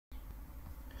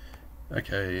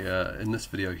Okay, in this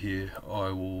video here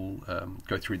I will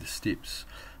go through the steps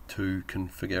to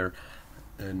configure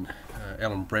an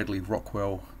Allen-Bradley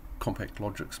Rockwell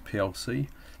CompactLogix PLC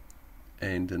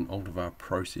and an Altivar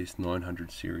Process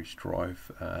 900 series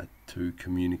drive to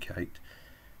communicate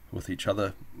with each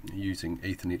other using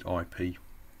EthernetIP.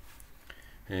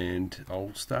 And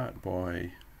I'll start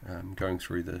by going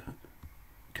through the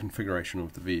configuration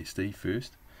of the VSD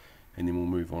first, and then we'll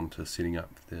move on to setting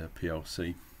up the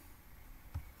PLC.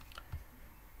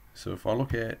 So if I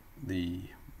look at the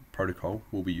protocol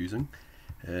we'll be using,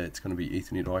 it's going to be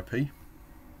EthernetIP.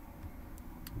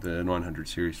 The 900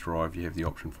 series drive, you have the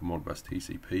option for Modbus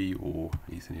TCP or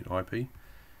EthernetIP.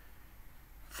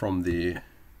 From there,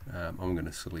 I'm going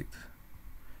to select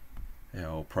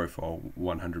our profile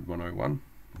 100.101,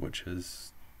 which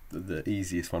is the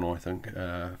easiest one I think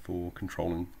for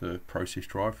controlling the process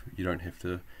drive. You don't have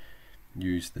to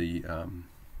use the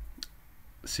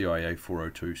CIA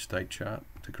 402 state chart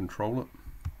to control it.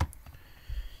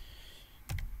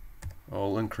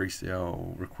 I'll increase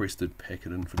our requested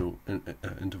packet interval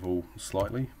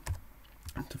slightly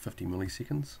to 50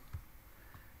 milliseconds.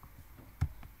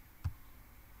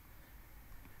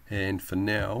 And for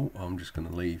now, I'm just going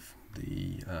to leave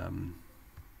the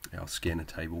our scanner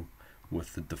table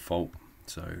with the default.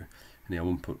 So in our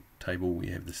input table we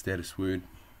have the status word,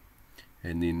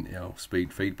 and then our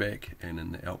speed feedback, and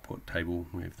in the output table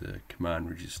we have the command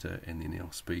register and then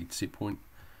our speed set point.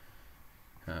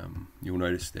 You'll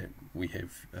notice that we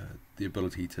have the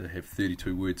ability to have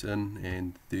 32 words in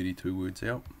and 32 words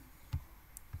out.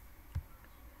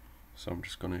 So I'm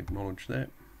just going to acknowledge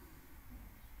that.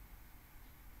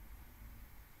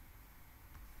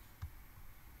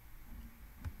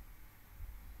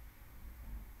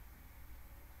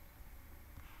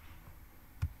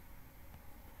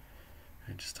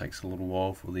 It just takes a little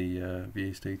while for the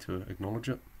VSD to acknowledge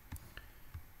it.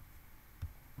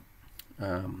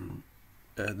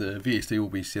 The VSD will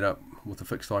be set up with a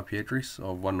fixed IP address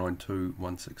of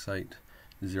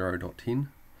 192.168.0.10,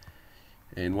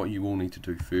 and what you will need to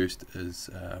do first is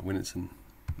when it's in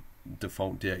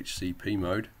default DHCP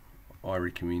mode, I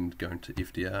recommend going to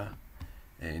FDR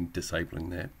and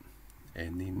disabling that,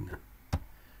 and then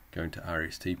going to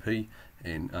RSTP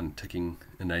and unticking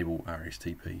enable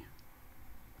RSTP.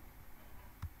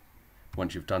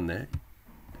 Once you've done that,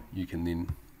 you can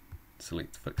then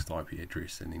select fixed IP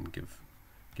address and then give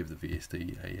the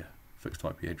VSD a fixed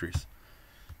IP address.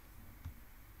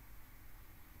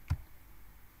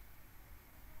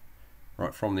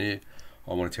 Right, from there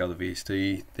I want to tell the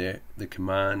VSD that the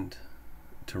command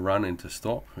to run and to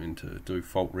stop and to do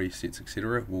fault resets,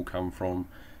 etc., will come from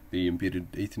the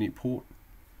embedded Ethernet port.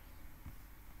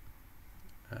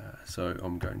 So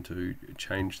I'm going to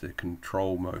change the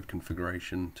control mode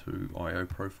configuration to IO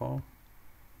profile,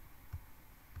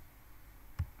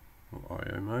 or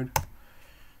IO mode.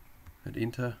 Hit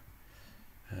enter.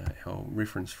 Our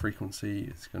reference frequency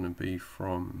is going to be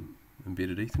from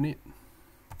embedded Ethernet,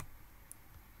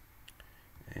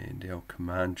 and our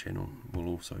command channel will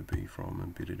also be from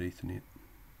embedded Ethernet.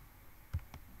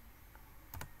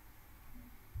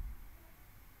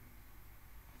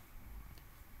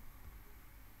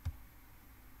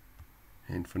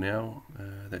 And for now,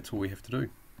 that's all we have to do.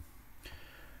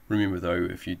 Remember though,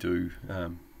 if you do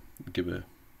give a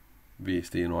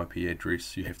VSD an IP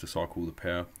address, you have to cycle the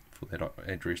power for that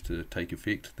address to take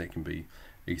effect. That can be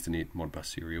Ethernet, Modbus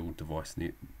Serial,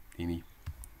 DeviceNet, any.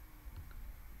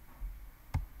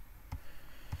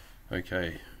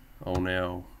 Okay, I'll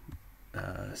now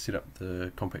set up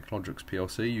the CompactLogix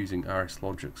PLC using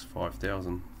RSlogix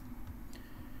 5000.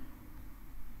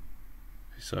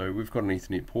 So we've got an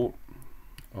Ethernet port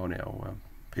on our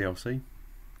PLC,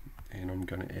 and I'm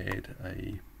going to add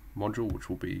a module which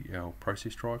will be our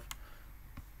process drive.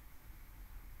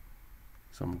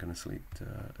 So I'm going to select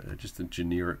just a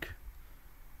generic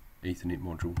Ethernet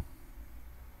module,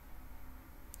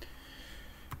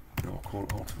 and I'll call it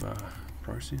Altivar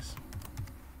Process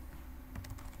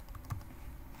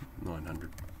 900.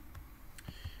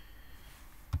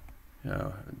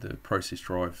 The process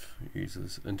drive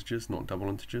uses integers, not double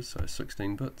integers, so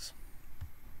 16 bits.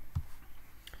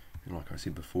 And like I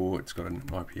said before, it's got an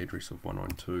IP address of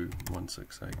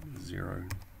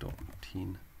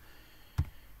 192.168.0.10.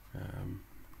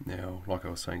 Now, like I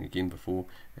was saying again before,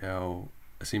 our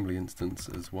assembly instance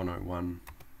is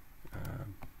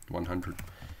 101.100,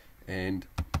 and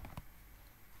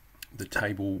the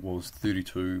table was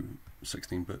 32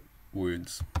 16-bit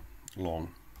words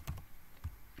long.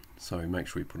 So make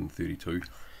sure you put in 32.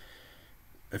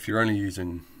 If you're only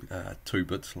using 2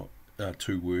 bits,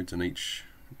 2 words in each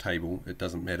table, it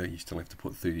doesn't matter, you still have to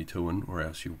put 32 in, or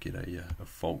else you'll get a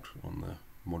fault on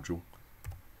the module.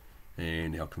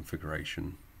 And our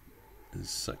configuration is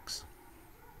 6.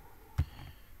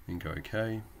 And go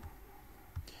OK.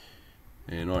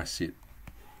 And I set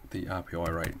the RPI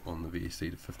rate on the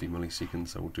VSD to 50 milliseconds,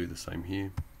 so we'll do the same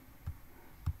here.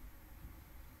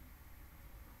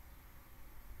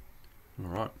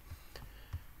 Alright,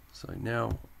 so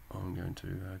now I'm going to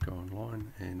go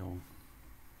online and I'll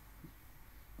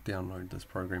download this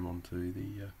program onto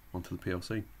the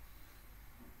PLC.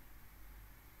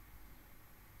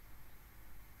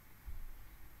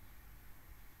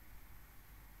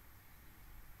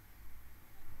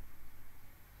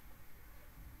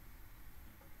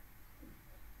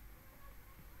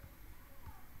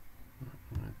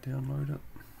 I'm going to download it.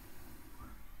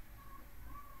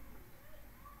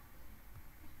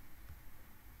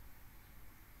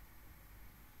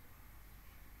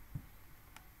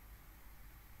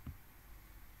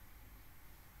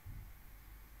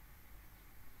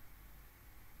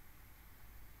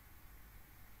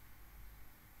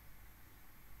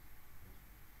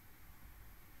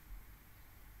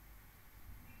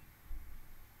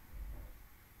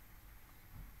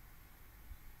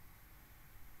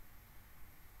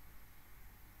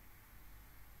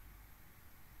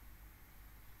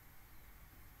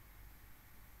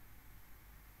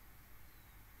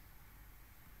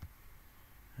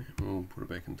 We'll put it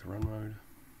back into run mode.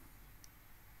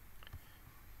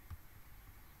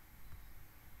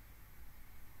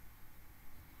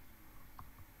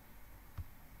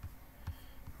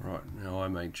 Right, now I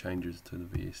made changes to the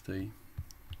VSD,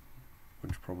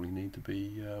 which probably need to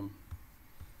be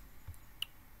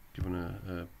given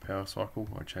a power cycle.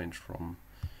 I changed from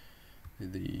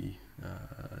the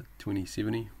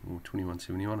 2070 or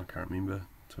 2171, I can't remember,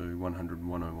 to 100 and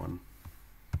 101.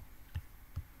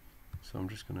 So I'm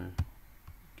just going to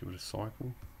give it a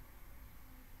cycle,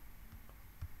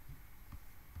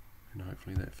 and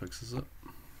hopefully that fixes it.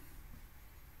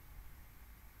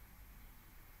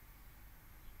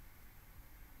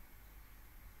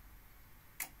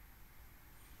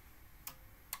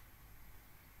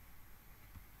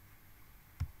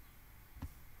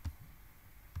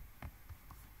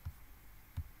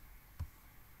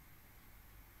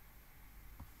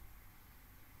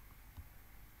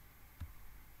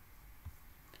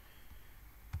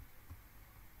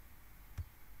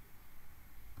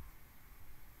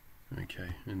 Okay,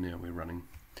 and now we're running.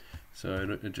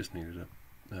 So it just needed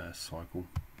a cycle.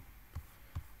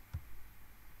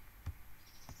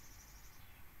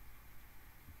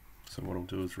 So what I'll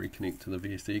do is reconnect to the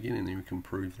VSD again, and then we can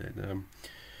prove that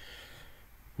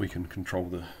we can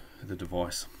control the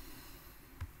device.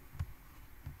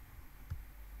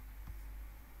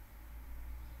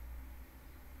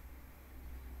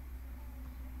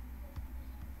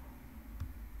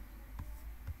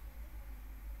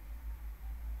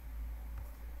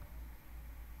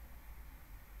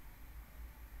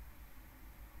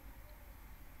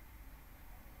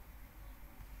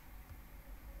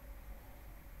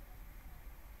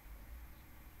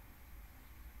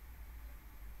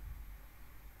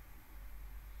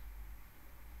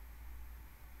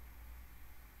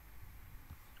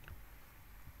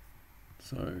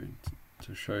 So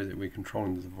to show that we're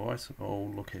controlling the device, I'll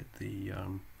look at the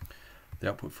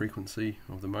output frequency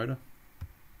of the motor.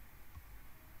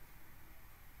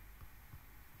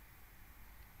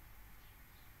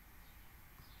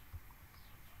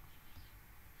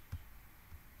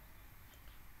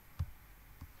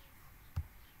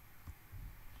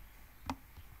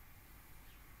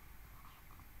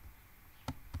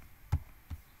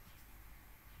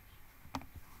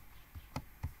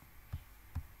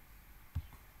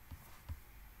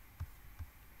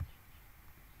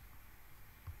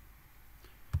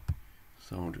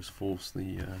 So I'll just force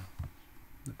the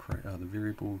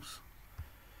variables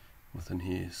within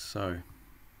here. So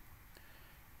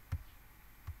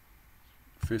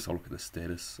first I'll look at the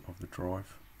status of the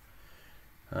drive.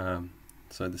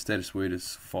 So the status word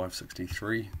is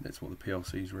 563. That's what the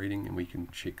PLC is reading, and we can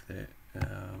check that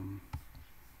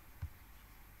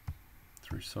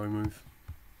through SoMove.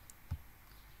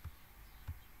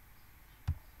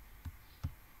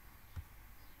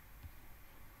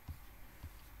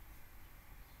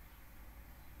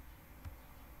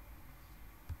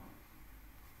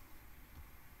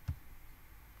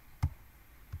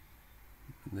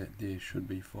 That there should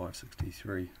be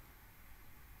 563.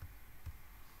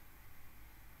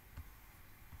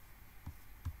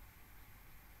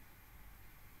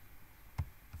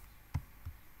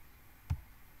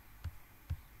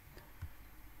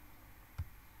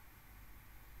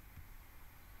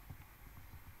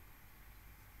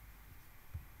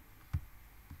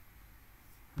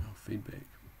 feedback.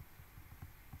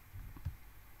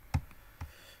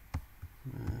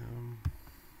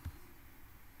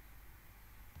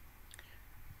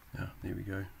 There we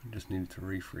go. I just needed to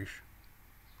refresh.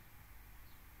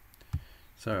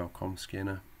 So our COM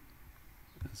scanner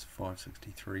is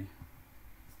 563,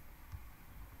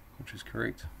 which is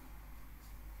correct.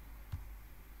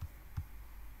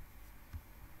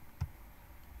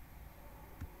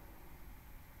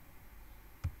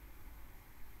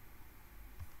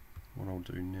 What I'll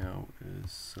do now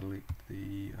is select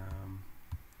the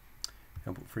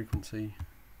output frequency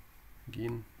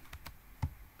again.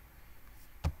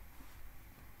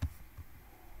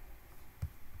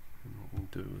 And what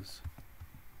we'll do is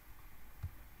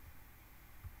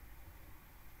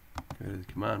go to the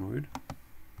command word.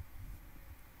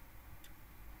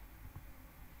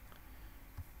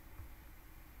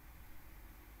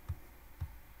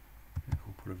 And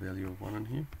we'll put a value of 1 in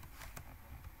here.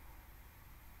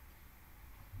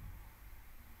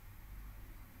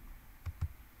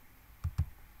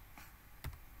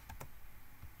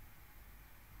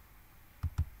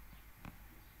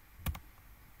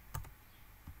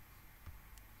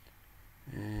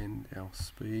 And our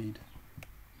speed,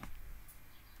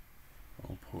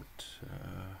 I'll put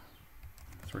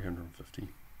 350.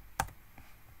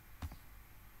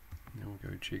 Now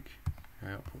we'll go check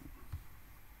our output.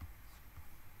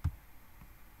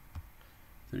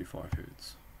 35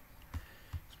 Hertz.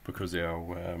 It's because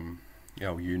our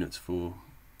units for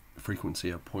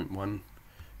frequency are 0.1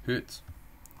 Hertz,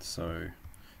 so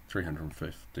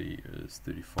 350 is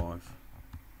 35.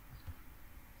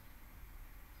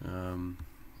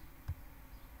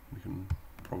 We can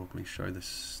probably show the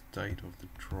state of the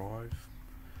drive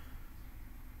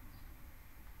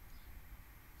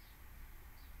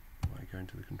by going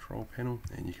to the control panel,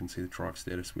 and you can see the drive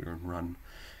status. We're in run.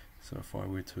 So if I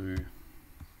were to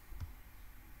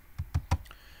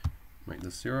make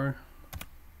this 0,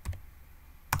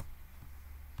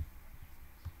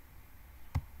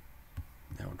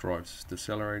 now it drives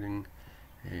decelerating,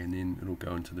 and then it'll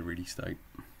go into the ready state.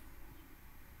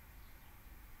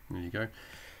 There you go.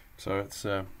 So it's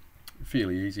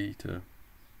fairly easy to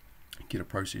get a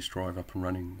process drive up and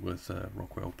running with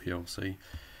Rockwell PLC.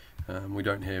 We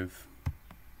don't have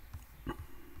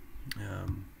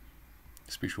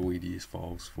special EDS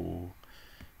files for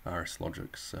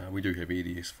RSlogix. We do have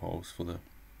EDS files for the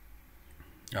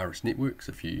RS networks.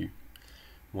 If you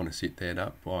want to set that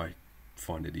up, I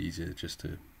find it easier just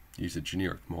to use a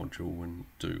generic module and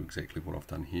do exactly what I've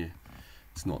done here.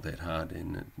 It's not that hard,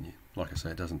 and like I say,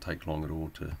 it doesn't take long at all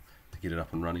to get it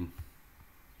up and running.